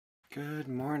Good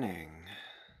morning.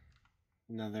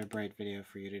 Another bright video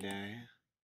for you today.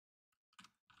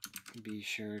 Be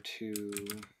sure to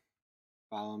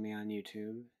follow me on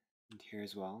YouTube and here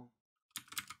as well.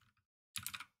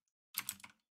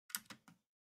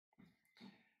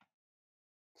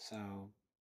 So,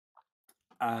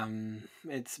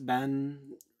 it's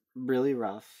been really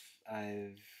rough.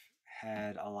 I've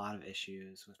had a lot of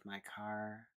issues with my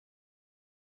car,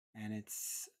 and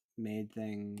it's made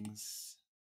things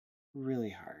really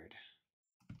hard.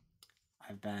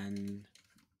 I've been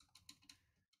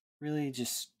really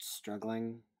just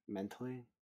struggling mentally.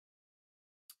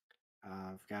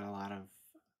 I've got a lot of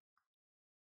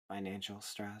financial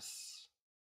stress,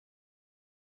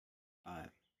 but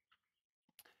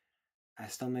I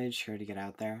still made sure to get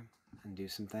out there and do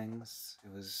some things.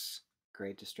 It was a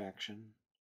great distraction.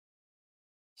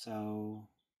 So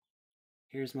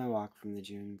here's my walk from the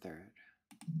June 3rd.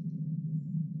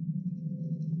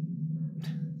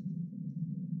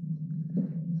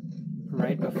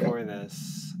 Right before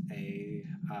this,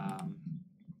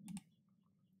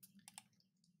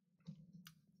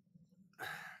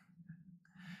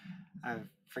 I've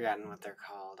forgotten what they're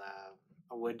called.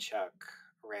 A woodchuck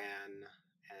ran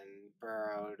and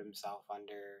burrowed himself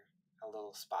under a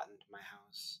little spot into my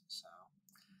house, so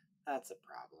that's a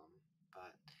problem.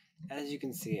 But as you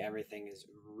can see, everything is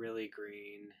really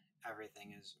green.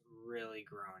 Everything is really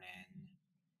grown in.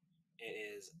 It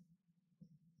is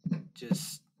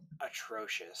just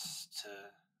atrocious to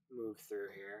move through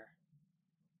here.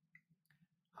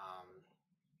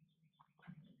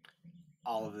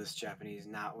 All of this Japanese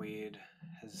knotweed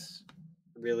has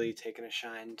really taken a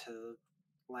shine to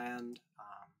the land.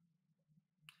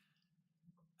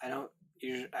 I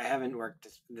haven't worked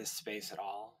this space at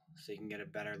all, so you can get a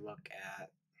better look at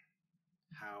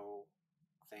how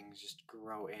things just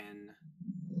grow in.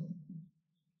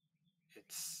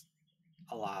 It's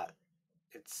a lot.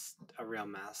 It's a real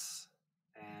mess,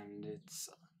 and it's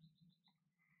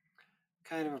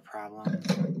kind of a problem.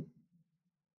 That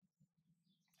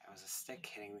was a stick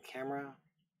hitting the camera.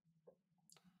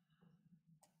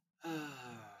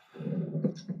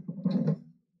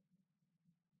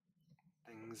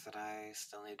 Things that I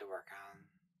still need to work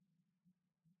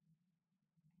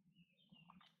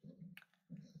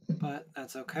on. But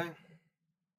that's okay.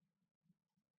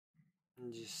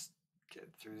 And just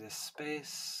get through this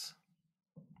space.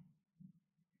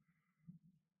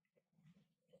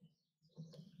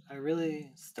 I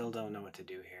really still don't know what to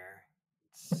do here.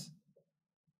 It's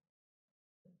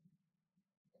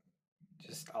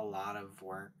just a lot of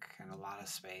work and a lot of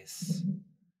space.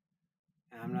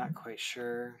 And I'm not quite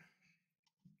sure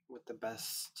what the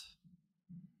best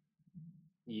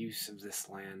use of this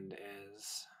land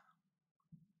is.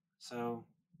 So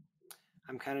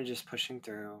I'm kind of just pushing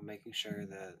through, making sure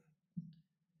that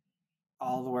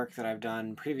all the work that I've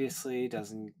done previously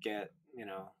doesn't get,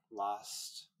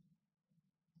 lost.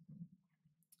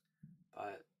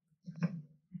 But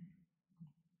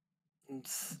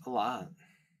it's a lot.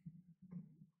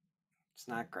 It's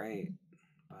not great,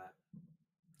 but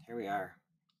here we are.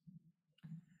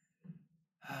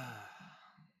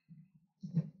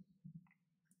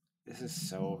 This is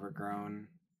so overgrown.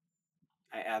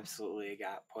 I absolutely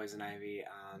got poison ivy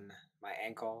on my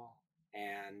ankle,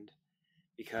 and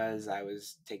because I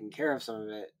was taking care of some of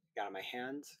it, got on my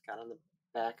hands, got on the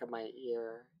back of my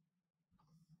ear.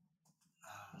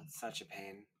 It's such a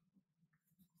pain.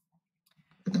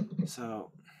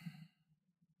 So,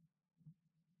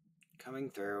 coming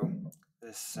through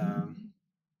this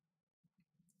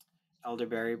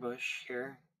elderberry bush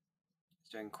here is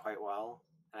doing quite well,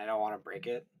 and I don't want to break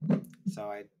it, so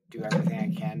I do everything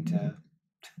I can to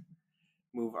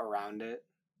move around it.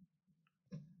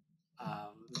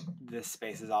 This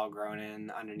space is all grown in,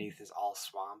 underneath is all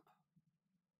swamp,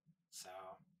 so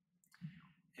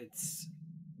it's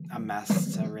a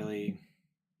mess to really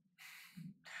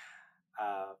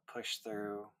push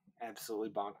through. Absolutely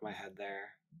bonked my head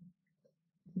there.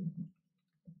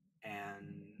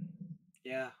 And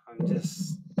yeah, I'm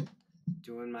just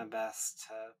doing my best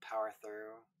to power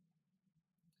through.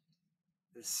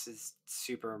 This is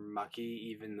super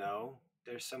mucky, even though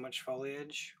there's so much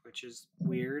foliage, which is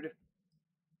weird.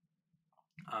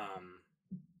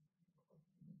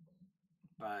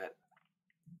 But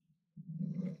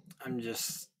I'm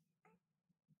just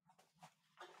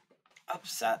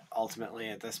upset ultimately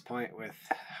at this point with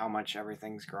how much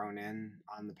everything's grown in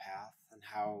on the path and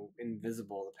how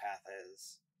invisible the path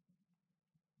is.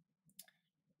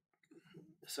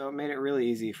 So it made it really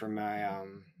easy for my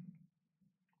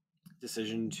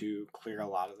decision to clear a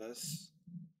lot of this.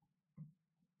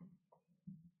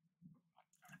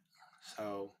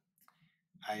 So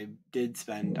I did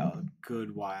spend a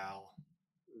good while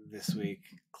this week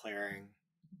clearing,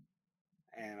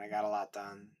 and I got a lot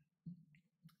done.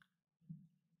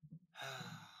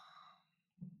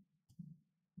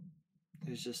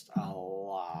 There's just a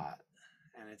lot,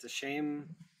 and it's a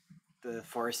shame the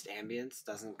forest ambience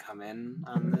doesn't come in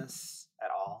on this at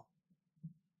all.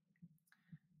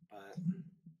 But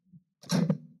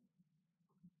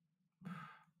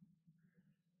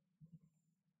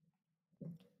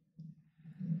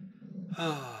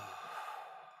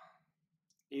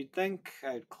you'd think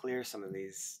I'd clear some of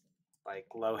these like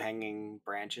low-hanging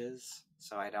branches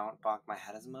so I don't bonk my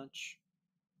head as much,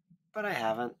 but I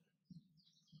haven't.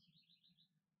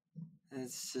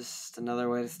 It's just another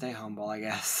way to stay humble, I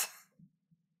guess.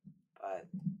 But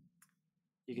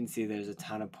you can see there's a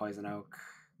ton of poison oak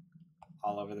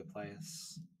all over the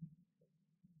place.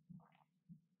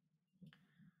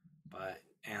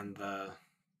 And the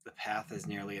path is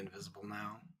nearly invisible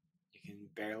now. You can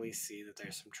barely see that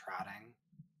there's some trotting.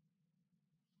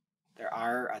 There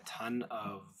are a ton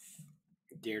of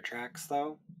deer tracks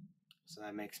though, so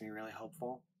that makes me really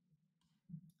hopeful.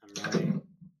 I'm really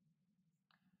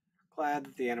glad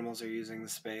that the animals are using the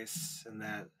space and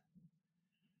that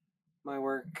my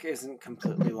work isn't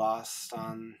completely lost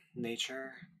on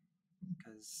nature,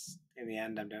 because in the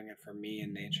end I'm doing it for me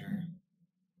and nature.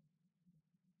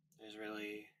 There's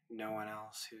really no one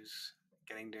else who's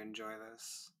getting to enjoy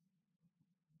this.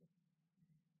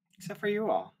 Except for you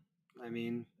all. I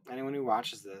mean, anyone who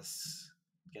watches this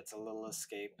gets a little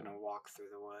escape and a walk through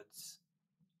the woods.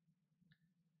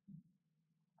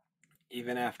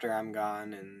 Even after I'm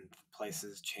gone and the place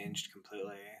has changed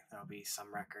completely, there'll be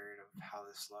some record of how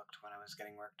this looked when I was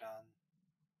getting work done.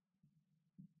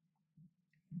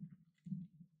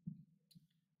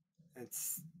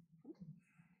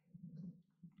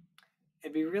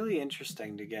 It'd be really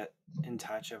interesting to get in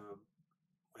touch with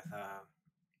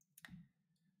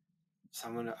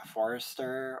someone, a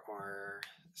forester or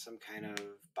some kind of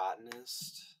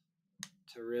botanist,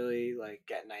 to really like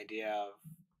get an idea of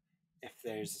if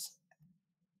there's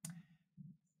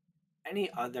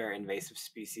any other invasive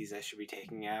species I should be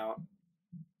taking out,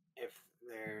 if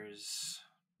there's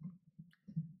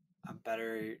a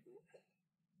better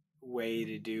way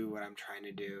to do what I'm trying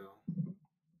to do,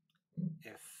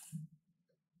 if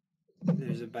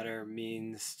there's a better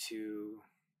means to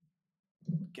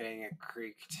getting a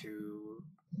creek to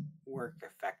work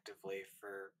effectively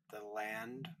for the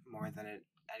land more than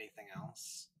anything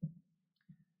else.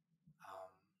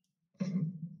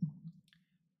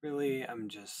 Really, I'm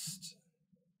just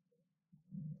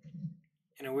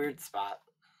in a weird spot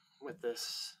with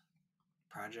this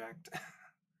project.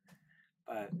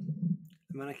 But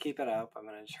I'm going to keep it up. I'm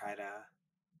going to try to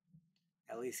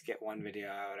at least get one video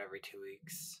out every 2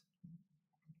 weeks.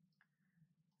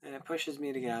 And it pushes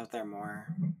me to get out there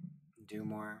more, do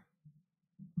more,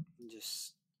 and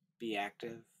just be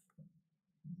active.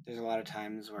 There's a lot of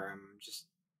times where I'm just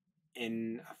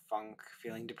in a funk,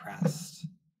 feeling depressed,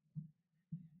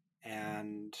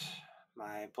 and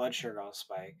my blood sugar will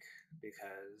spike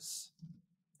because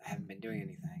I haven't been doing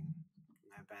anything.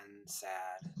 I've been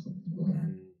sad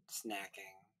and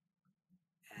snacking,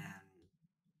 and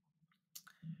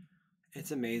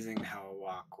it's amazing how a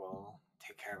walk will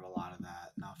take care of a lot of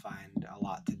that, and I'll find a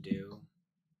lot to do,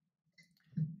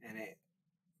 and it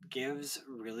gives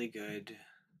really good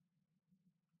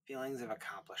feelings of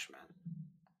accomplishment,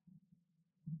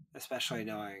 especially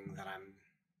knowing that I'm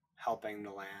helping the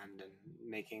land and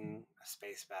making a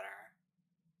space better.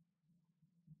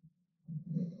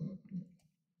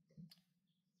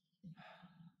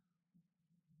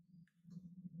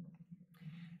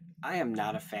 I am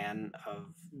not a fan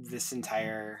of this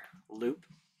entire loop.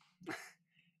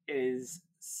 It is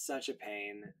such a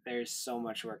pain. There's so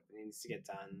much work that needs to get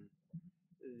done.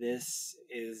 This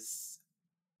is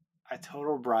a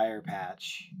total briar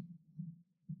patch.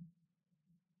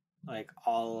 Like,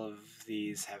 all of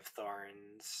these have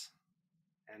thorns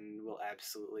and will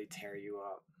absolutely tear you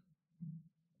up.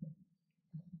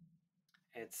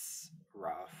 It's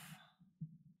rough.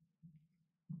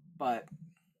 But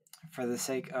for the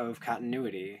sake of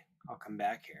continuity, I'll come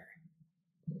back here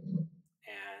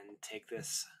and take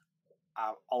this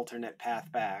alternate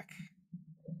path back.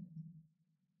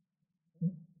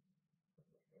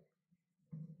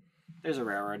 There's a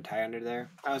railroad tie under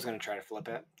there. I was going to try to flip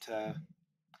it to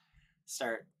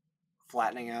start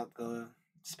flattening out the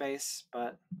space,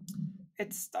 but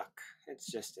it's stuck.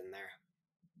 It's just in there.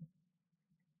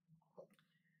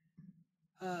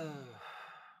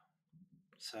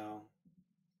 So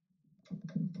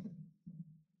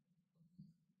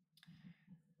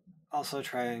also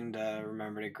trying to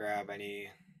remember to grab any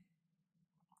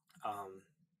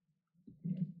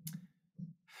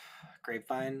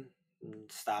grapevine,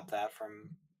 and stop that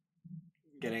from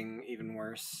getting even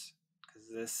worse, because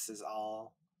this is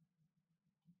all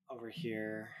over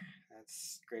here.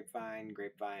 That's grapevine,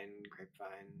 grapevine,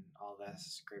 grapevine, all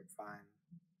this grapevine.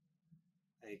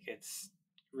 Like, it's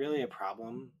really a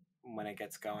problem when it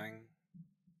gets going.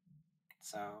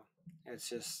 So it's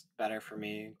just better for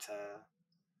me to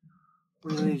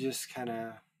really just kind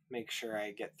of make sure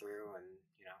I get through, and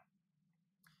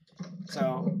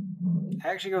So I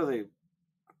actually go the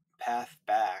path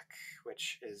back,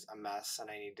 which is a mess, and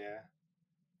I need to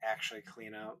actually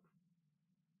clean up.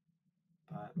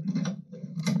 But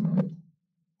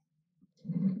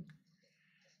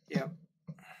yep,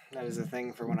 that is a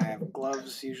thing for when I have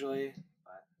gloves usually,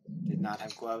 but did not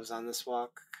have gloves on this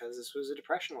walk because this was a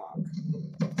depression walk.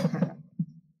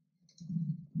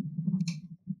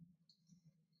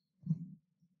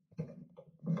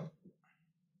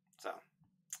 So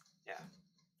yeah,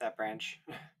 that branch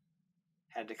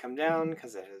had to come down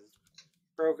because it is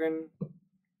broken.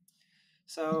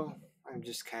 So I'm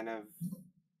just kind of,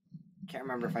 can't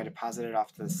remember if I deposited it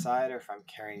off to the side or if I'm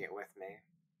carrying it with me.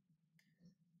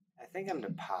 I think I'm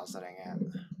depositing it.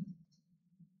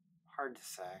 Hard to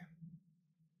say.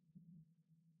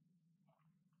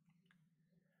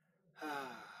 I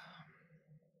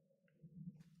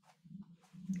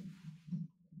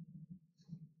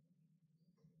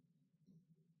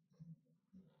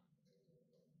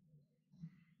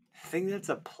think that's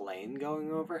a plane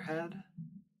going overhead.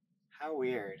 How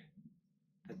weird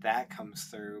that comes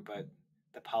through, but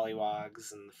the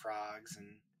pollywogs and the frogs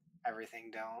and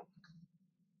everything don't.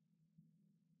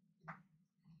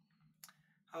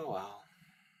 Oh well.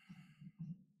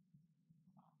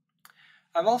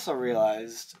 I've also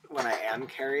realized when I am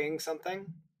carrying something,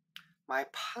 my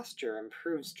posture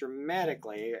improves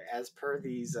dramatically as per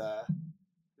these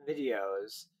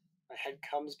videos. My head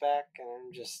comes back and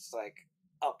I'm just like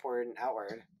upward and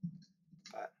outward.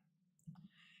 But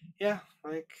yeah,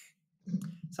 like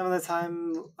some of the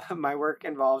time my work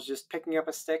involves just picking up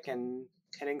a stick and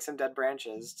hitting some dead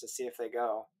branches to see if they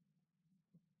go.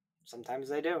 Sometimes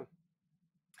they do.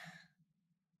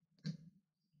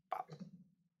 Bop.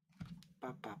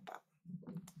 Bop, bop, bop.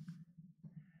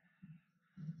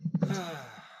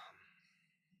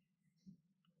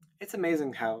 It's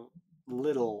amazing how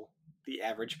little the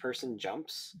average person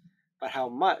jumps, but how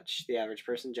much the average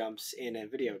person jumps in a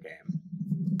video game.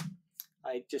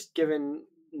 Like, just given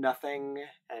nothing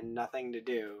and nothing to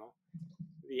do,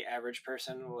 the average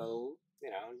person will,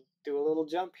 do a little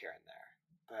jump here and there.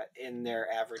 But in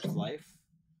their average life,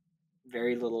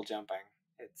 very little jumping.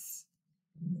 It's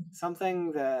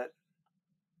something that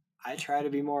I try to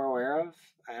be more aware of.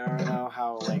 I don't know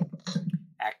how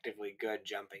actively good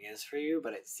jumping is for you,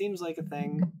 but it seems like a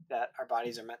thing that our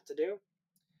bodies are meant to do.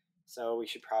 So we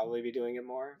should probably be doing it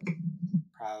more.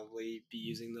 Probably be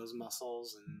using those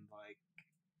muscles and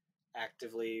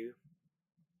actively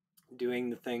doing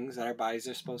the things that our bodies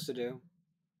are supposed to do.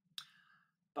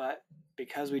 But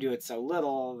because we do it so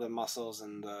little, the muscles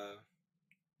and the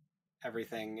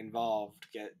everything involved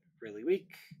get really weak.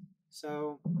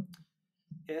 So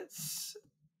it's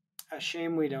a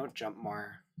shame we don't jump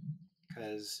more,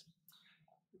 because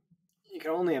you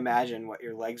can only imagine what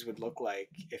your legs would look like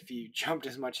if you jumped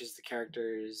as much as the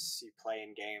characters you play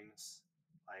in games.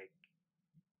 Like,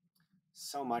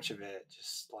 so much of it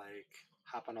just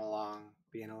hopping along,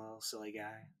 being a little silly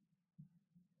guy.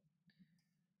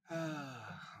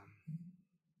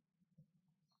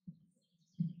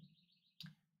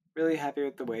 Really happy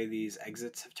with the way these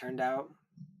exits have turned out.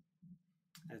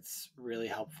 It's really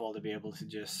helpful to be able to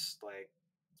just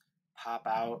pop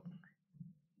out,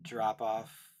 drop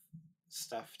off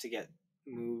stuff to get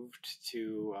moved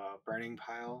to a burning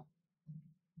pile,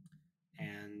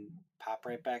 and pop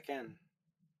right back in.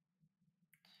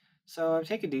 So I've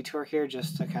taken a detour here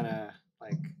just to kind of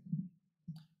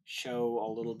show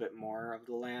a little bit more of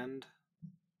the land,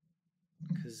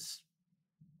 because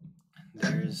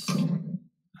there's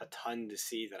a ton to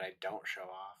see that I don't show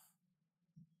off.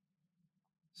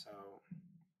 So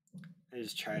I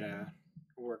just try to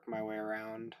work my way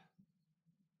around.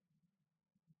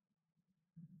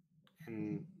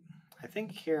 And I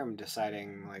think here I'm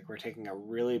deciding we're taking a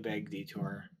really big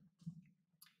detour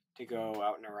to go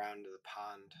out and around to the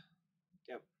pond.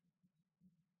 Yep.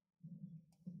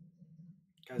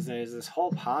 Because there's this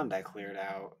whole pond I cleared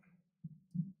out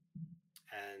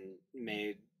and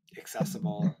made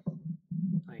accessible.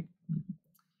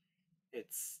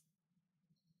 It's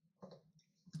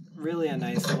really a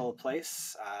nice little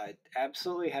place. It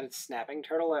absolutely had a snapping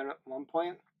turtle at one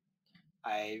point.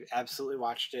 I absolutely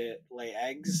watched it lay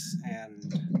eggs, and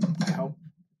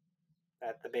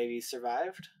babies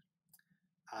survived.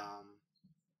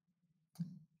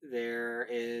 There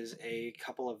is a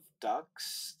couple of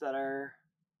ducks that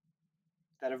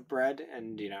have bred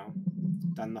and,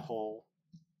 done the whole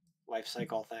life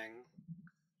cycle thing.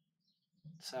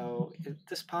 So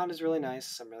this pond is really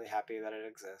nice. I'm really happy that it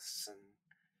exists and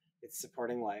it's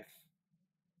supporting life.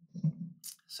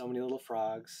 So many little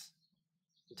frogs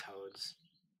and toads.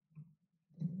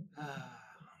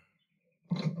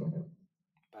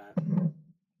 But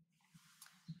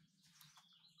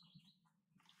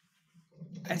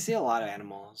I see a lot of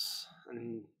animals,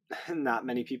 and not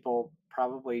many people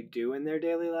probably do in their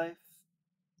daily life.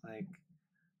 Like,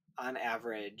 on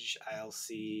average, I'll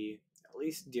see at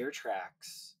least deer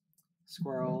tracks,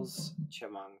 squirrels,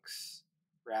 chipmunks,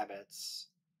 rabbits,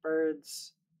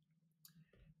 birds,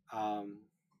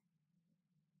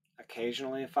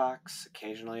 occasionally a fox,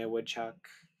 occasionally a woodchuck,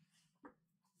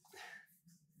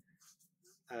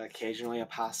 occasionally a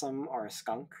possum or a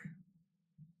skunk,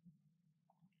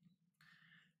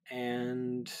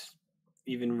 and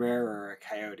even rarer, a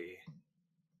coyote.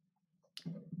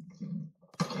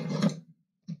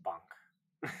 Bonk.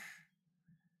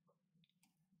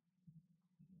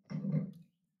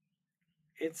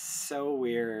 It's so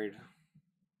weird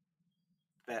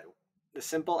that the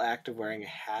simple act of wearing a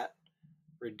hat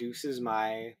reduces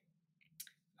my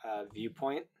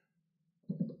viewpoint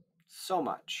so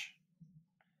much.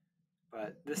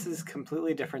 But this is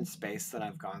completely different space than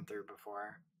I've gone through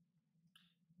before.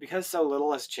 Because so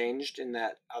little has changed in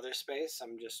that other space,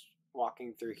 I'm just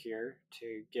walking through here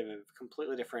to give a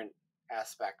completely different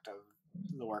aspect of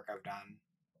the work I've done.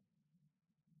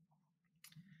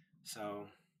 So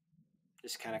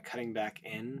just kind of cutting back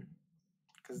in,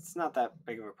 because it's not that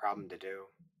big of a problem to do.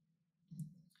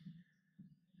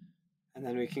 And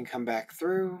then we can come back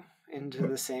through into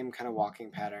the same kind of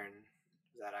walking pattern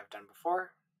that I've done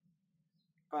before.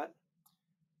 But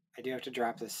I do have to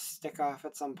drop this stick off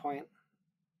at some point.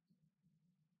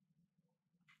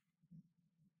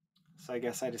 So I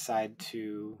guess I decide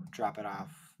to drop it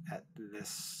off at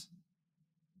this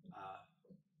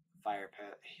fire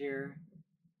pit here.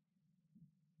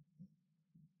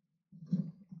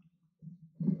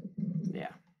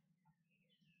 Yeah.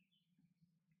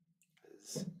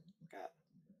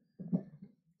 Got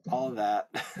all of that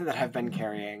that I've been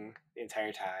carrying the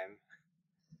entire time.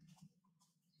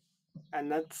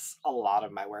 And that's a lot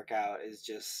of my workout, is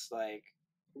just like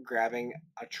grabbing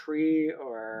a tree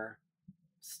or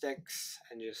sticks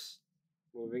and just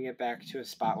moving it back to a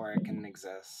spot where it can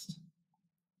exist.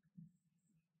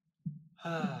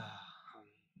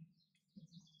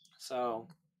 So,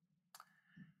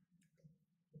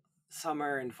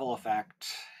 summer in full effect,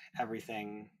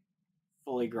 everything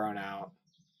fully grown out.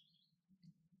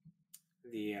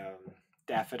 The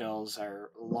daffodils are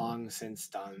long since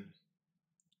done,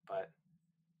 but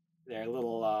their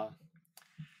little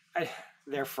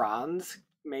their fronds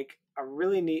make a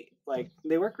really neat,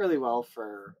 they work really well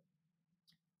for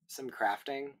some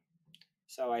crafting.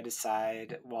 So I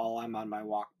decide while I'm on my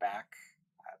walk back,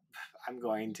 I'm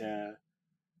going to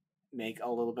make a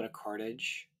little bit of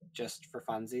cordage just for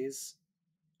funsies,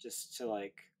 just to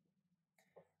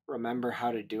remember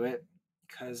how to do it.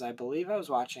 Because I believe I was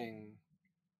watching.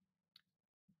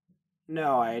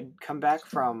 No, I had come back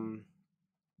from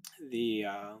the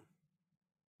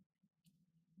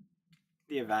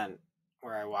event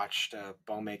where I watched a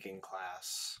bow making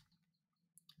class,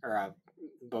 or a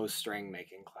bowstring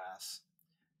making class,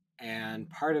 and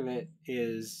part of it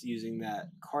is using that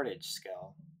cordage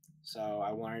skill. So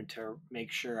I wanted to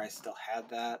make sure I still had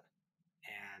that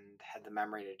and had the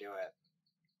memory to do it.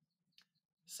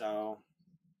 So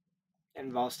it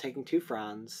involves taking two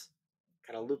fronds,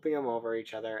 kind of looping them over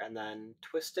each other, and then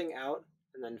twisting out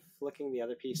and then flicking the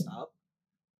other piece up,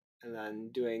 and then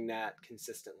doing that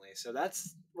consistently. So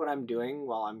that's what I'm doing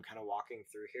while I'm kind of walking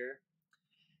through here.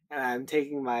 And I'm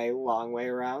taking my long way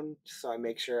around, so I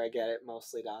make sure I get it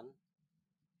mostly done.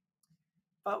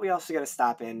 But we also got to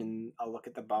stop in and look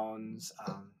at the bones.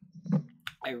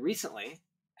 I recently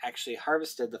actually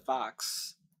harvested the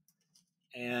fox,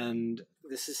 and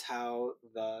this is how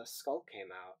the skull came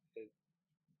out. It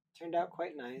turned out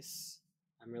quite nice.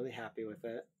 I'm really happy with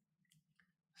it.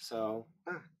 So,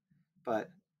 but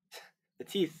the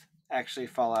teeth actually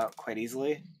fall out quite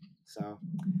easily, so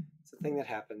it's a thing that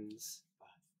happens. But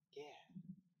yeah.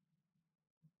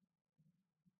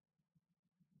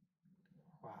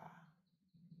 Wow.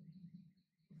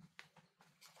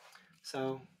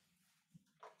 So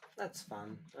that's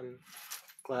fun. I'm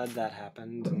glad that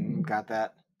happened and got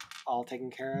that all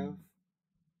taken care of.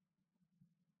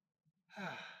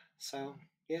 So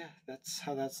yeah, that's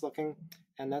how that's looking,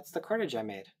 and that's the cordage I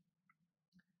made.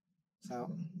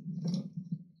 So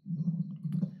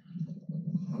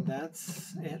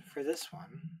that's it for this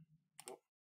one.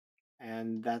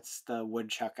 And that's the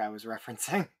woodchuck I was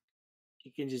referencing.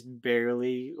 You can just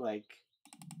barely, like,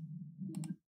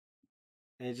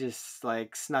 it just,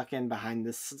 like, snuck in behind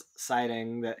this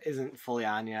siding that isn't fully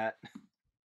on yet.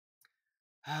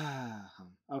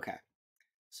 Okay.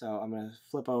 So I'm going to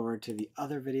flip over to the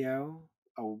other video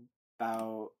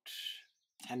about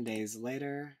 10 days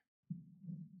later.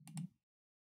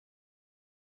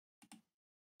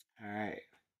 All right.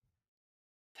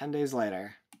 10 days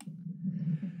later,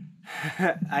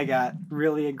 I got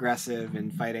really aggressive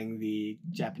in fighting the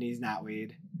Japanese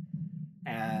knotweed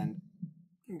and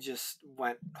just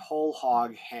went whole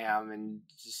hog ham and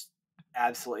just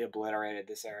absolutely obliterated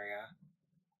this area.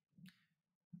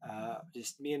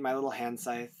 Just me and my little hand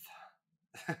scythe.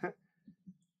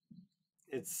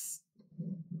 It's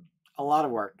a lot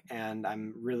of work, and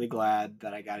I'm really glad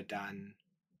that I got it done.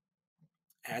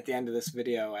 And at the end of this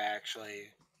video, I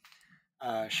actually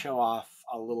show off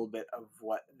a little bit of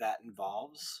what that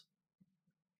involves.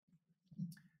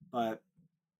 But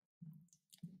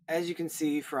as you can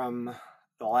see from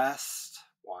the last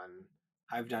one,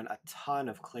 I've done a ton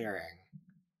of clearing.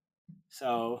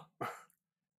 So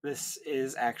this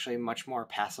is actually much more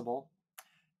passable.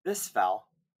 This fell,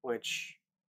 which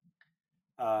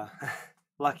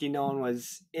lucky no one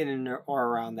was in or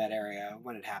around that area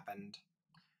when it happened.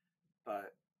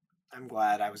 But I'm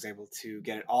glad I was able to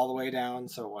get it all the way down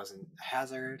so it wasn't a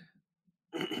hazard.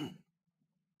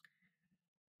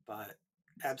 But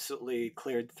absolutely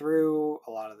cleared through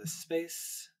a lot of this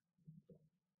space.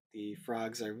 The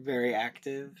frogs are very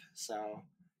active, so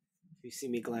if you see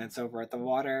me glance over at the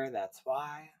water, that's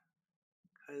why.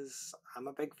 Because I'm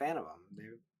a big fan of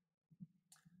them.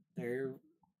 They're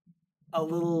a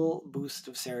little boost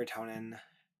of serotonin.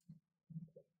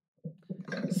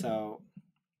 So,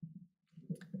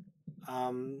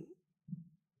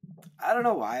 I don't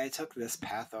know why I took this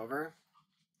path over,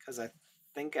 because I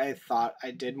think I thought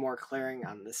I did more clearing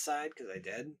on this side, because I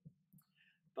did,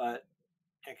 but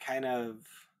it kind of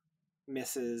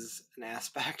misses an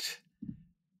aspect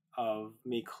of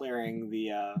me clearing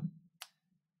the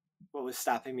what was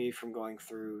stopping me from going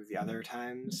through the other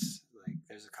times. Like,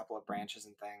 there's a couple of branches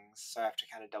and things, so I have to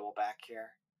kind of double back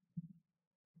here.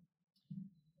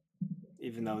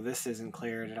 Even though this isn't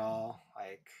cleared at all,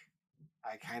 like,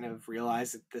 I kind of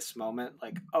realized at this moment,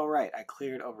 like, oh right, I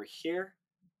cleared over here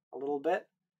a little bit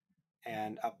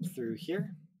and up through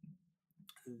here.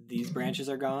 These branches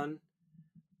are gone,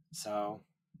 so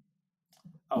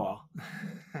oh well.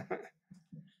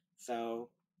 So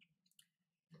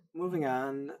moving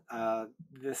on,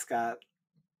 this got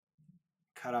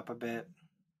cut up a bit,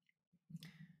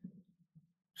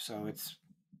 so it's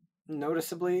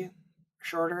noticeably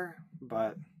shorter,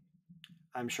 but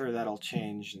I'm sure that'll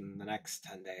change in the next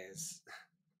 10 days.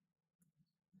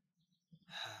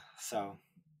 So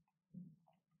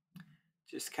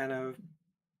just kind of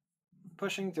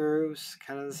pushing through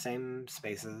kind of the same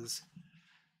spaces,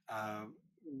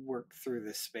 work through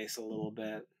this space a little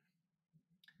bit,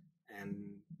 and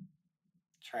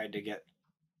tried to get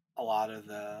a lot of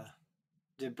the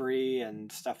debris and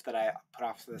stuff that I put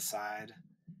off to the side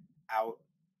out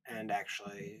and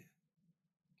actually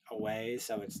away,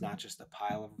 so it's not just a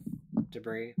pile of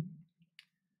debris.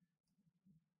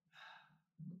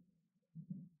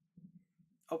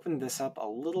 Open this up a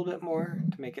little bit more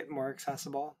to make it more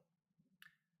accessible.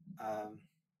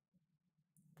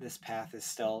 This path is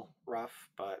still rough,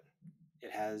 but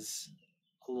it has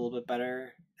a little bit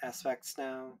better aspects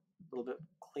now, a little bit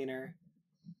cleaner.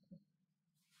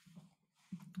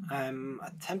 I'm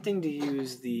attempting to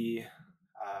use the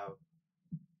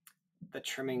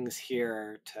trimmings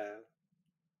here to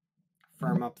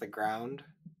firm up the ground.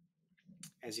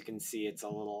 As you can see, it's a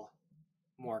little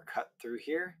more cut through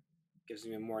here. Gives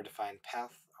me a more defined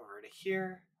path over to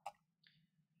here.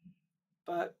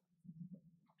 But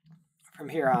from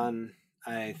here on,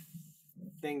 I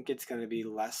think it's going to be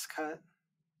less cut.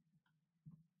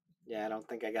 Yeah, I don't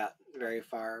think I got very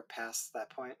far past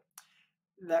that point.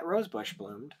 That rose bush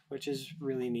bloomed, which is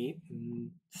really neat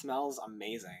and smells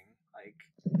amazing. Like,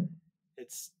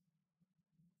 it's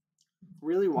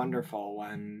really wonderful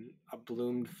when a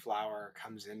bloomed flower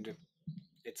comes into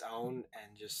its own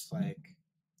and just, like,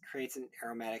 creates an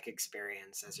aromatic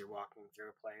experience as you're walking through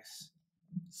a place.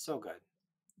 So good.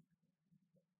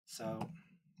 So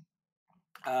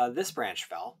this branch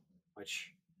fell,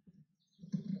 which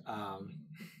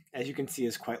as you can see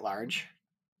is quite large.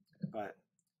 But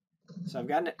so I've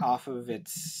gotten it off of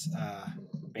its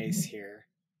base here,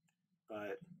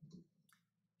 but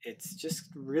it's just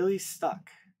really stuck.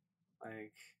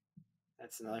 Like,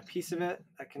 That's another piece of it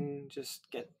that can just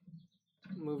get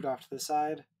moved off to the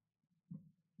side.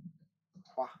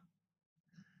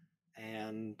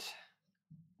 And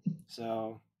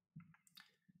so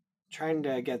trying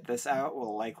to get this out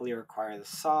will likely require the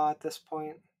saw at this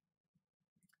point,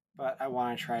 but I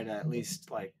want to try to at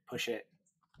least like push it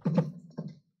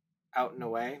out and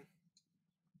away.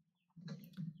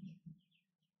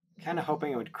 Kind of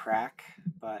hoping it would crack,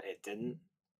 but it didn't.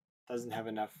 Doesn't have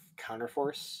enough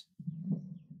counterforce.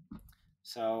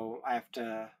 So I have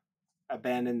to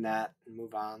abandon that and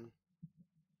move on.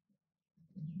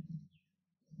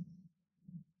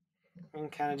 And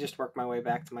kind of just work my way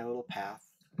back to my little path.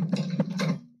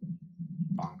 Bonk.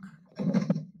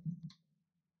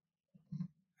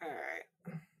 Alright.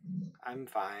 I'm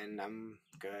fine. I'm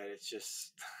good. It's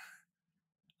just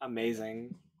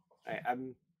amazing.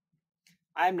 I'm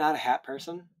not a hat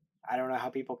person. I don't know how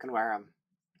people can wear them.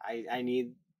 I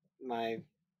need my...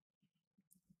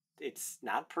 It's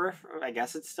not peripheral. I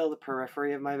guess it's still the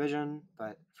periphery of my vision,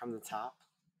 but from the top.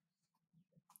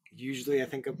 Usually I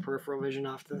think of peripheral vision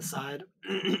off to the side.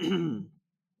 Pardon.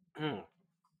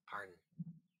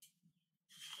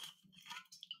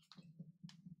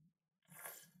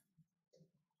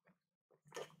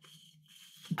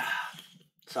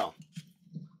 So,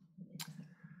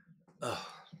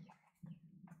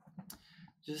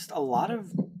 just a lot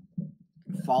of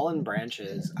fallen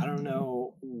branches. I don't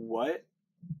know what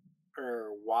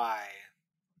or why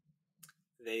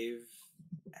they've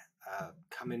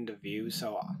come into view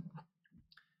so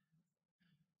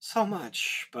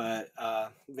much, but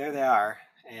there they are,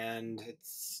 and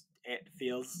it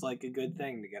feels like a good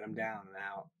thing to get them down and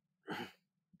out.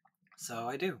 So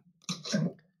I do.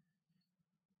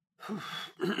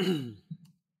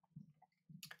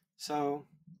 So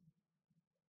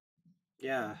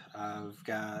yeah, I've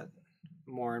got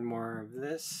more and more of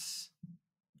this.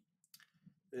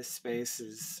 This space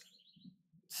is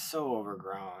so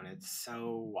overgrown. It's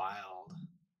so wild.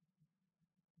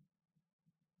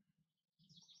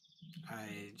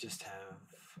 I just have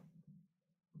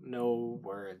no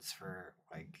words for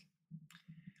like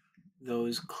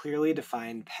those clearly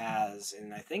defined paths,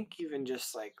 and I think even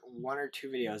just like 1 or 2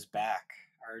 videos back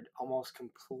are almost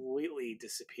completely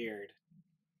disappeared.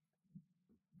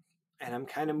 And I'm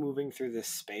kind of moving through this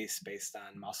space based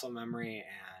on muscle memory and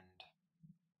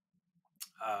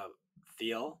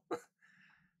feel.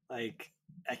 Like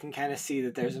I can kind of see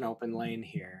that there's an open lane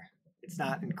here. It's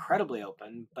not incredibly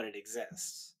open, but it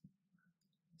exists.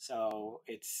 So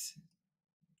it's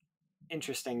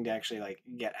interesting to actually like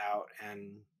get out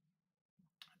and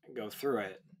go through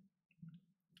it.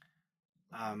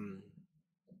 I'm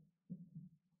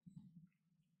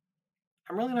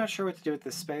really not sure what to do with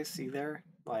this space either.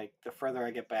 Like the further I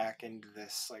get back into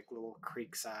this like little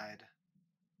creekside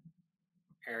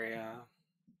area,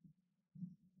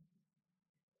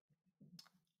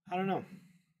 I don't know.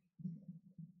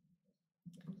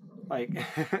 Like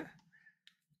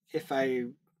if I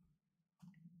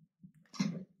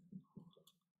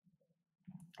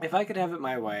could have it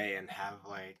my way and have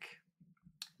like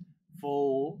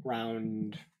full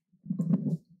round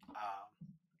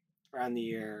around the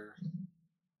year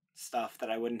stuff that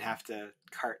I wouldn't have to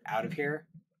cart out of here,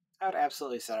 I would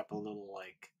absolutely set up a little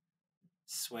like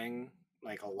swing,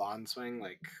 like a lawn swing,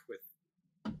 like with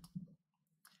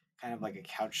kind of like a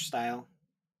couch style,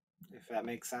 if that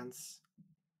makes sense.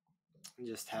 And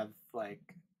just have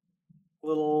like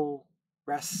little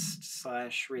rest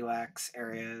 / relax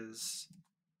areas.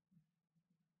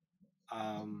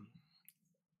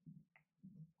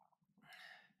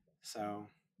 So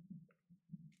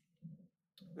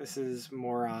this is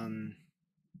more on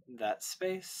that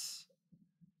space.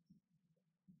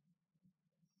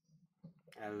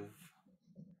 I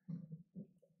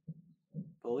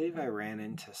believe I ran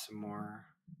into some more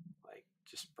like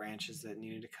just branches that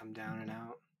needed to come down and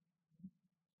out.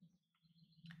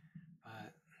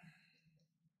 But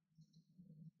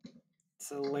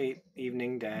it's a late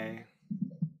evening day.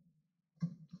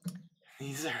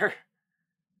 These are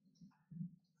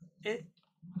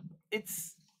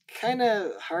it's kind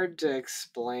of hard to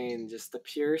explain just the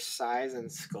pure size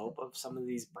and scope of some of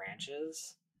these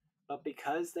branches, but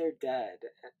because they're dead,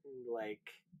 like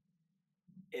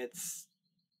it's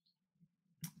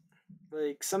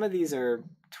like some of these are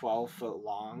 12 foot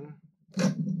long,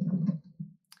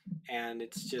 and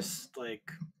it's just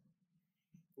like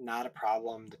not a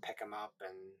problem to pick them up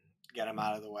and get them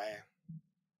out of the way.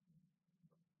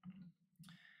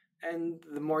 And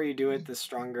the more you do it, the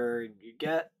stronger you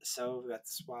get, so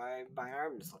that's why my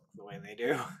arms look the way they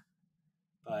do.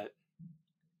 But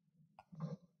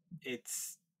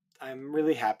I'm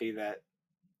really happy that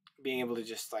being able to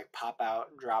just like pop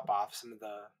out, drop off some of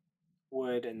the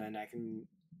wood, and then I can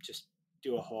just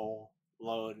do a whole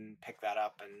load and pick that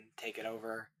up and take it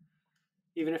over.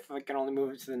 Even if I can only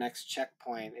move it to the next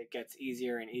checkpoint, it gets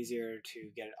easier and easier to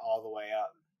get it all the way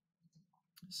up.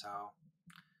 So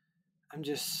I'm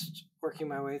just working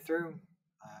my way through.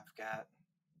 I've got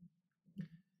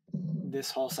this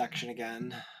whole section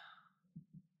again.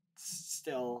 It's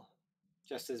still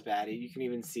just as bad. You can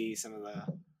even see some of the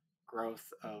growth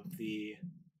of the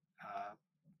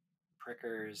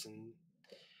prickers and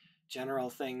general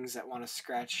things that want to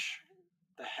scratch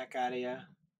the heck out of you.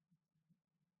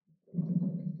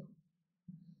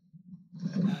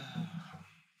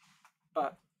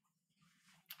 But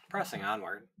pressing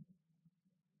onward.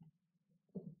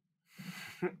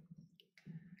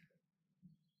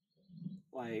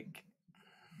 Like,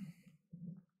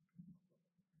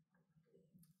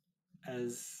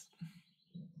 as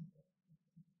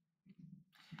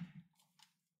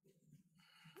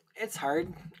it's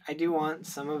hard. I do want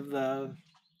some of the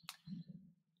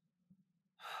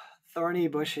thorny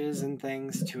bushes and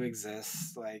things to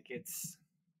exist. Like, it's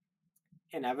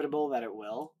inevitable that it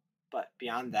will, but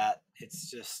beyond that, it's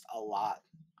just a lot.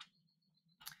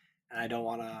 And I don't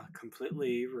want to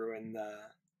completely ruin the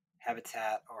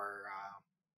habitat or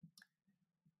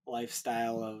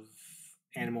lifestyle of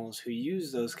animals who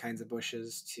use those kinds of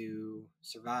bushes to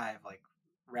survive, like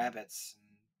rabbits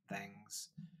and things.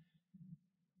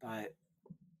 But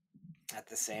at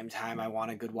the same time, I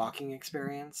want a good walking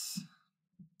experience.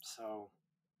 So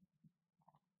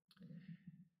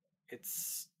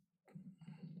it's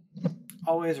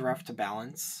always rough to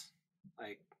balance,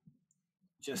 like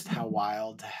just how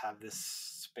wild to have this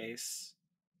space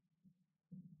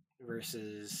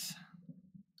versus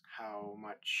how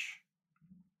much.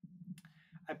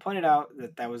 I pointed out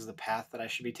that that was the path that I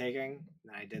should be taking,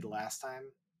 and I did last time,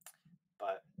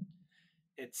 but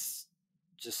it's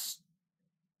just,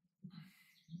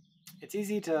 it's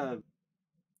easy to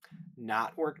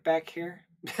not work back here,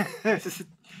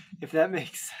 if that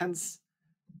makes sense.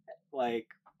 Like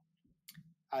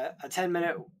a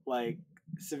 10-minute like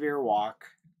severe walk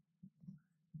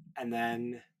and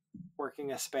then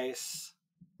working a space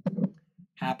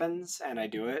happens and I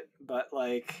do it, but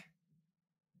like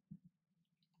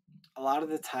a lot of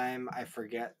the time I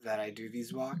forget that I do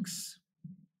these walks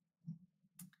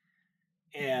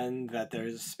and that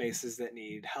there's spaces that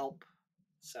need help.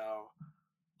 So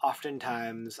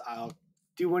oftentimes I'll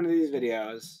do one of these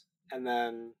videos and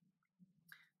then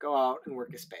go out and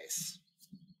work a space.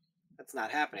 That's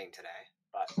not happening today,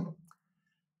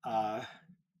 but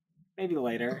maybe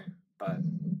later. But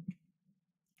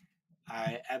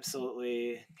I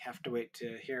absolutely have to wait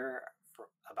to hear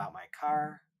about my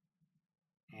car,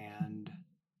 and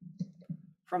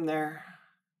from there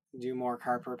do more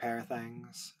car repair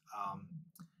things.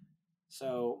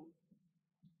 So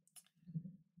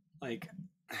like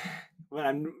when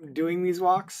I'm doing these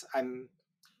walks, I'm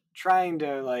trying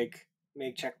to like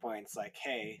make checkpoints like,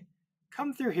 hey,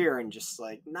 come through here and just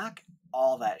like knock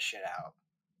all that shit out.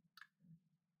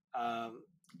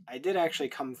 I did actually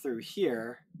come through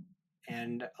here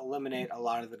and eliminate a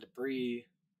lot of the debris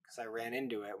because I ran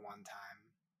into it one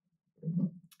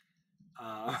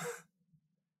time.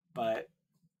 But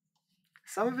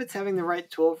some of it's having the right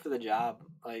tool for the job.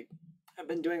 Like, I've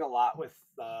been doing a lot with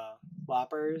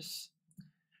loppers,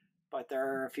 but there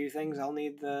are a few things I'll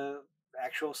need the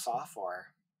actual saw for.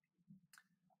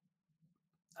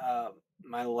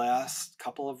 My last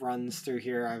couple of runs through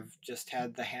here, I've just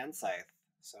had the hand scythe,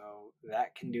 so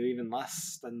that can do even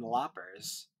less than the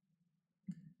loppers.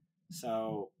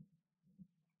 So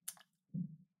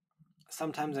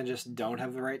sometimes I just don't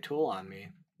have the right tool on me.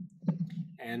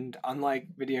 And unlike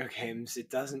video games,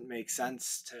 it doesn't make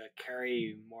sense to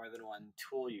carry more than one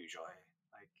tool usually.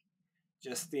 Like,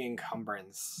 just the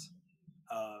encumbrance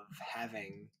of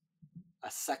having a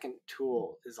second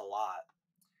tool is a lot.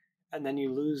 And then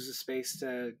you lose the space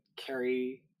to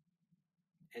carry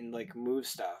and like move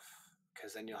stuff,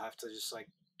 because then you'll have to just like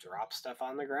drop stuff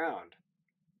on the ground.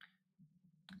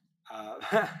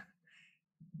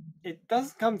 It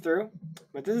doesn't come through,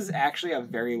 but this is actually a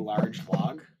very large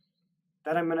log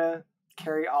that I'm gonna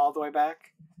carry all the way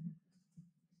back.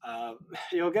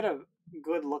 You'll get a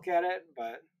good look at it,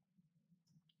 but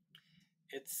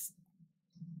it's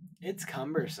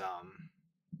cumbersome,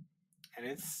 and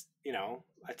it's, you know,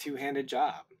 a two-handed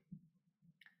job.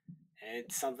 And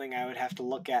it's something I would have to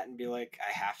look at and be like,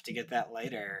 I have to get that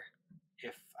later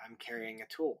if I'm carrying a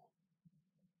tool.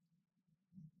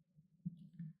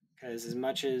 Because as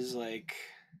much as like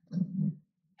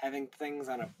having things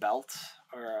on a belt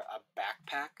or a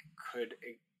backpack could,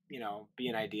 you know, be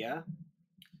an idea,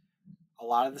 a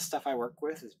lot of the stuff I work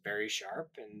with is very sharp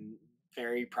and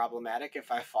very problematic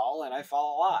if I fall, and I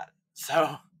fall a lot.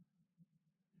 So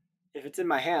if it's in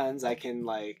my hands, I can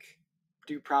like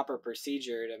do proper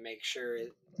procedure to make sure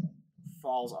it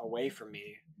falls away from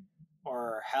me,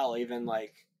 or hell, even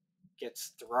like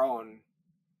gets thrown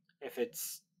if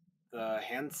it's the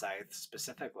hand scythe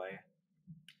specifically.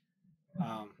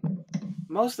 Um,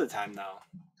 most of the time, though,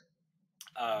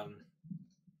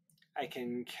 I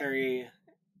can carry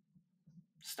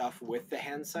stuff with the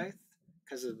hand scythe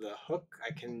because of the hook.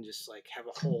 I can just like have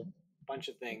a whole bunch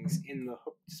of things in the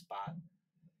hooked spot,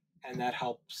 and that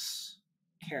helps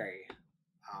carry.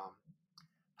 Um,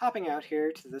 Hopping out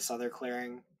here to this other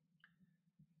clearing,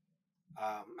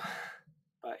 um,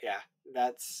 but yeah,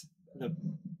 that's the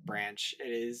branch. It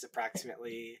is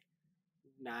approximately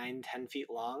 9-10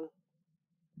 feet long.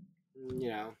 You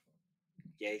know,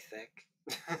 yay thick.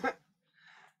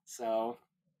 So,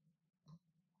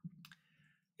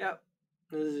 yep,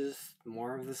 this is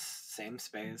more of the same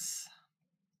space,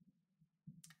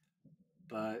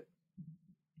 but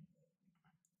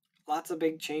lots of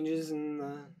big changes in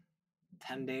the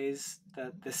 10 days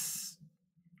that this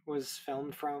was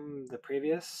filmed from the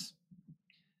previous.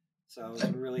 So I was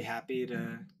really happy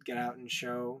to get out and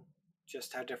show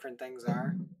just how different things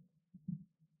are.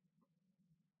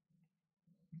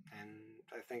 And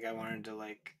I think I wanted to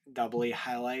like doubly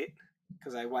highlight,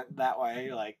 because I went that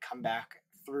way, like come back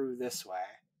through this way,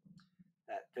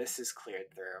 that this is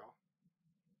cleared through.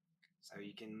 So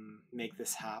you can make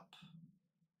this hop,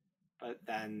 but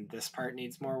then this part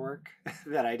needs more work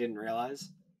that I didn't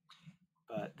realize.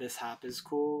 But this hop is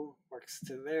cool, works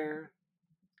to there.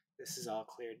 This is all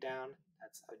cleared down.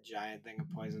 That's a giant thing of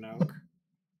poison oak.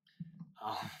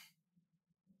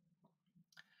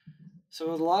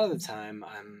 So a lot of the time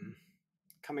I'm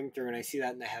coming through and I see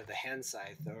that and I have the hand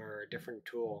scythe or a different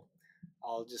tool,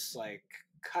 I'll just like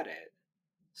cut it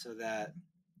so that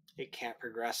it can't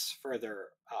progress further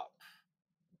up.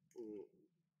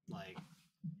 Like,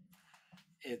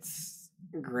 it's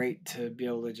great to be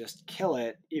able to just kill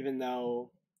it, even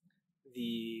though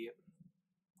the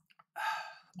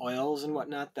oils and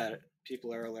whatnot that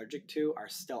people are allergic to are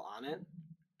still on it.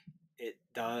 It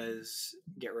does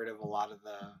get rid of a lot of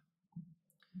the,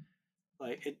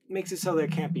 like, it makes it so there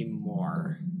can't be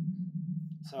more.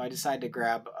 So I decided to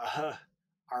grab a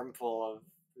armful of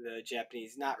the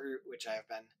Japanese knotroot, which I've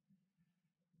been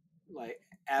like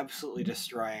absolutely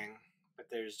destroying, but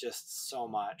there's just so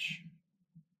much.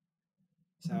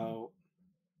 So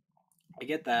I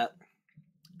get that,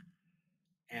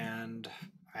 and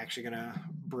I'm actually gonna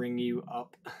bring you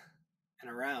up and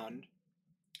around,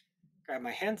 grab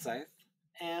my hand scythe,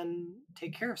 and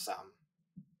take care of some,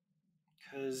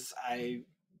 because I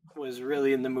was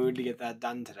really in the mood to get that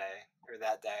done today, or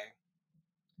that day.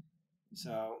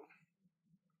 So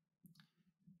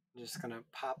I'm just gonna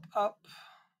pop up,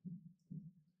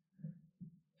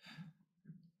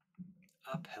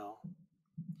 uphill.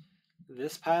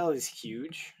 This pile is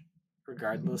huge,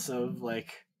 regardless of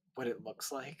like what it looks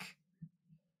like.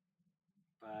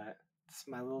 But it's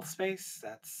my little space.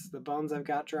 That's the bones I've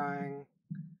got drying.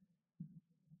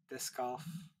 Disc golf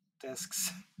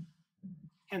discs.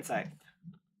 Hand scythe.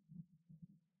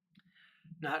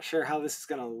 Not sure how this is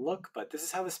gonna look, but this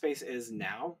is how the space is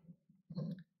now.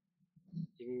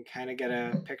 You can kind of get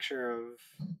a picture of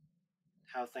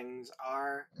how things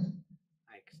are,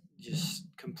 like just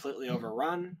completely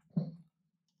overrun,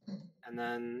 and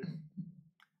then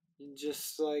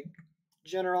just like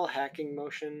general hacking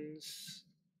motions,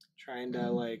 trying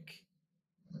to like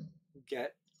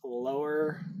get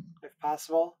lower if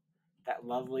possible. That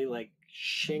lovely like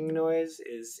shing noise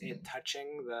is it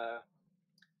touching the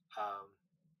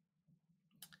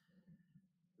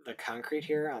concrete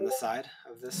here on the side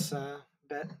of this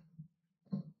bit.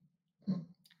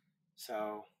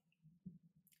 So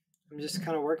I'm just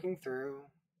kind of working through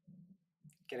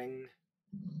getting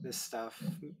this stuff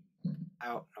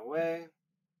out and away.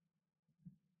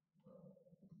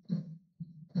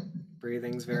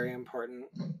 Breathing's very important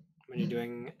when you're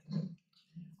doing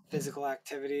physical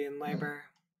activity in labor.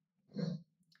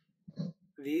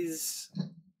 These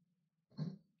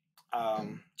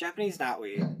Japanese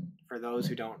knotweed, for those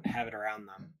who don't have it around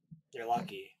them, you're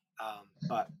lucky.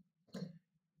 But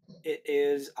it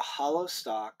is a hollow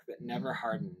stalk that never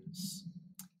hardens.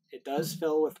 It does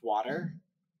fill with water,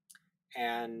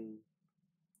 and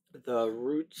the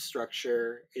root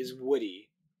structure is woody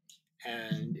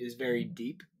and is very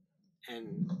deep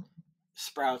and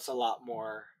sprouts a lot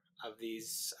more of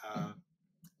these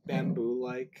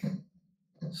bamboo-like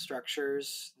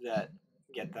structures that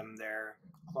get them their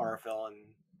chlorophyll and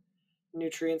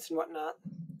nutrients and whatnot.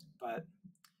 But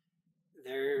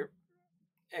they're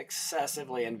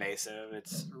excessively invasive.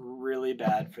 It's really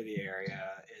bad for the area.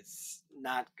 It's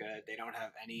not good. They don't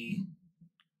have any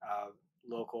uh,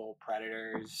 local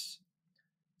predators,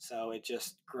 so it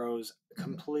just grows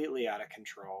completely out of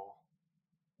control.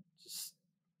 Just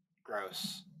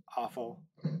gross, awful,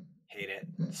 hate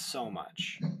it so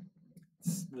much.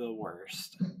 It's the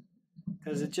worst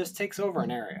because it just takes over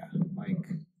an area. Like,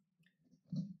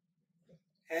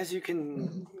 as you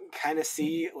can kind of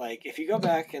see, like if you go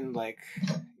back and like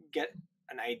get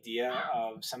an idea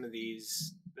of some of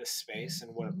this space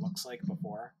and what it looks like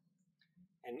before,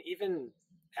 and even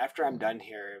after I'm done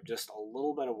here, just a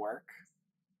little bit of work,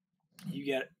 you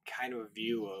get kind of a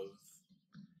view of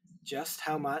just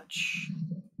how much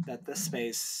that this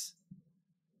space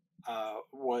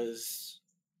was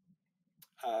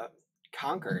uh,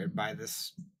 conquered by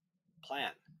this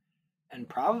plant, and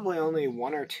probably only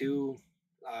one or two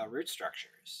root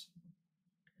structures.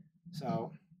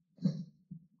 So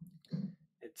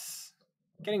it's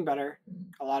getting better.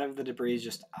 A lot of the debris is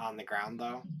just on the ground,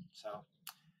 though, so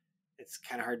it's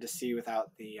kind of hard to see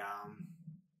without the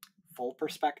full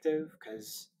perspective,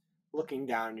 because looking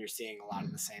down, you're seeing a lot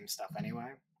of the same stuff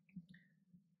anyway.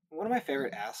 One of my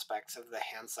favorite aspects of the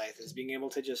hand scythe is being able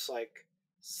to just like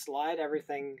slide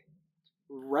everything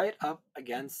right up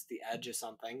against the edge of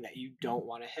something that you don't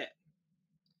want to hit.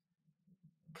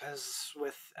 Because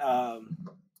with a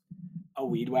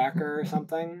weed whacker or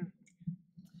something,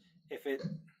 if it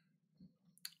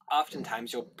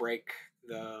oftentimes you'll break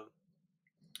the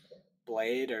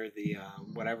blade or the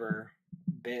whatever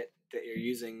bit that you're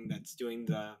using that's doing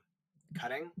the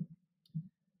cutting.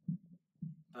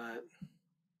 But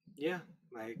yeah,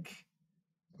 like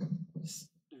just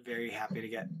very happy to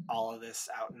get all of this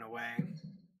out and away.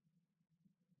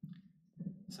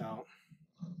 So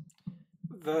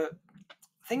the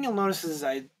thing you'll notice is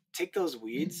I take those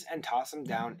weeds and toss them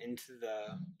down into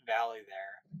the valley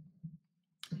there.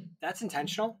 That's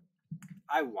intentional.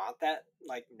 I want that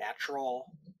like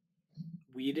natural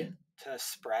weed to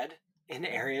spread in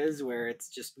areas where it's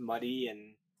just muddy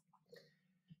and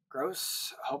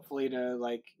gross, hopefully to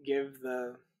like give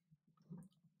the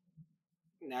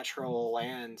natural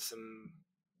land some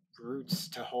roots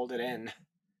to hold it in,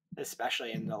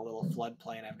 especially in the little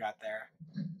floodplain I've got there.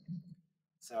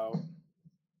 So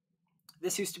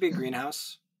this used to be a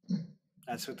greenhouse.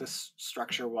 That's what this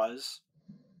structure was.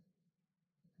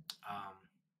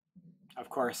 Of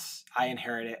course, I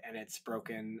inherit it and it's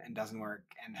broken and doesn't work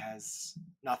and has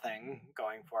nothing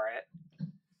going for it.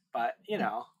 But, you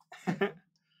know, it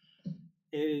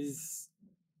is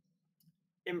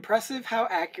impressive how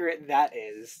accurate that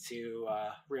is to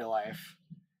real life.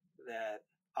 That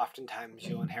oftentimes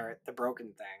you'll inherit the broken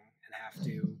thing and have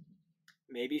to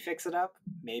maybe fix it up,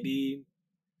 maybe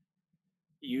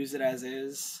use it as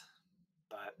is.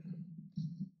 But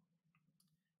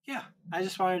yeah, I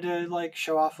just wanted to like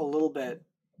show off a little bit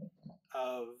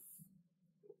of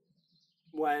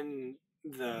when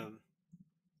the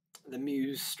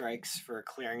muse strikes for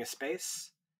clearing a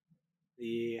space.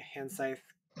 The hand scythe,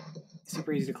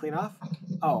 super easy to clean off.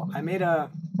 Oh, I made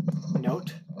a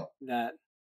note that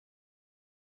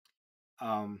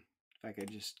if I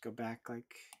could just go back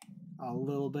like a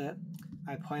little bit,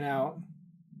 I point out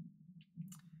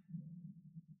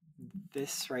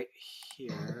this right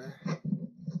here.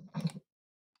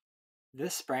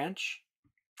 This branch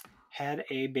had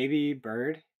a baby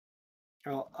bird,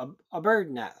 well, a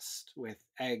bird nest with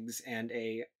eggs and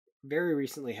a very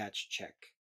recently hatched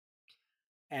chick.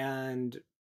 And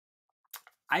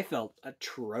I felt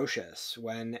atrocious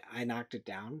when I knocked it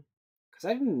down because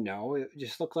I didn't know, it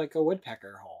just looked like a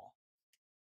woodpecker hole.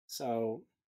 So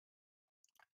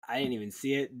I didn't even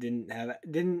see it,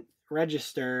 didn't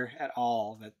register at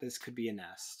all that this could be a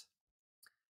nest.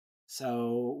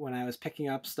 So when I was picking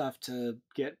up stuff to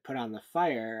get put on the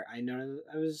fire, I noticed,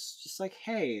 I was just like,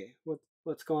 "Hey,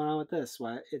 what's going on with this?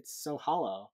 What? It's so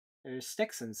hollow. There's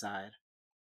sticks inside."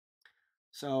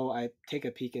 So I take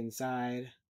a peek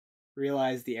inside,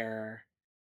 realize the error,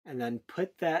 and then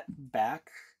put that back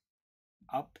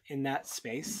up in that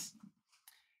space.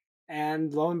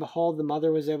 And lo and behold, the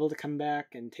mother was able to come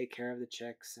back and take care of the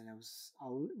chicks, and it was a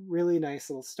really nice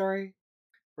little story.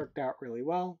 Worked out really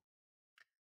well.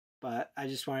 But I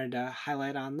just wanted to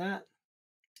highlight on that.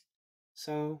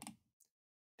 So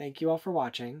thank you all for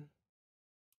watching.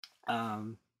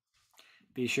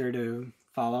 Be sure to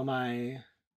follow my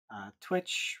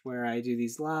Twitch where I do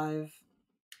these live.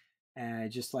 And I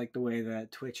just like the way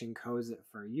that Twitch encodes it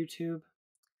for YouTube.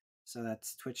 So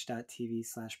that's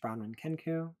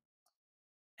twitch.tv/BrownmanKenku.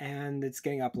 And it's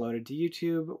getting uploaded to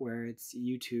YouTube where it's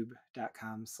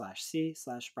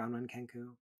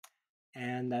youtube.com/c/BrownmanKenku.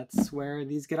 and that's where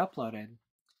these get uploaded.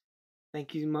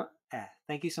 Thank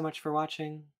you so much for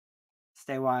watching.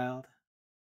 Stay wild.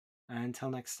 And until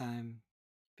next time,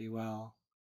 be well.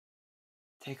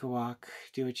 Take a walk.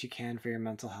 Do what you can for your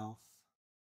mental health.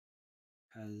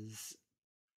 Because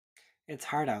it's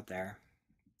hard out there.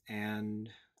 And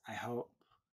I hope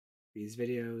these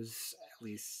videos at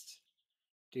least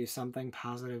do something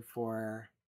positive for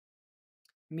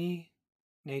me,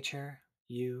 nature,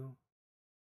 you,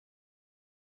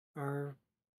 or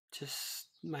just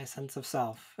my sense of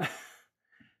self.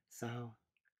 So,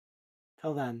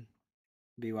 till then,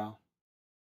 be well.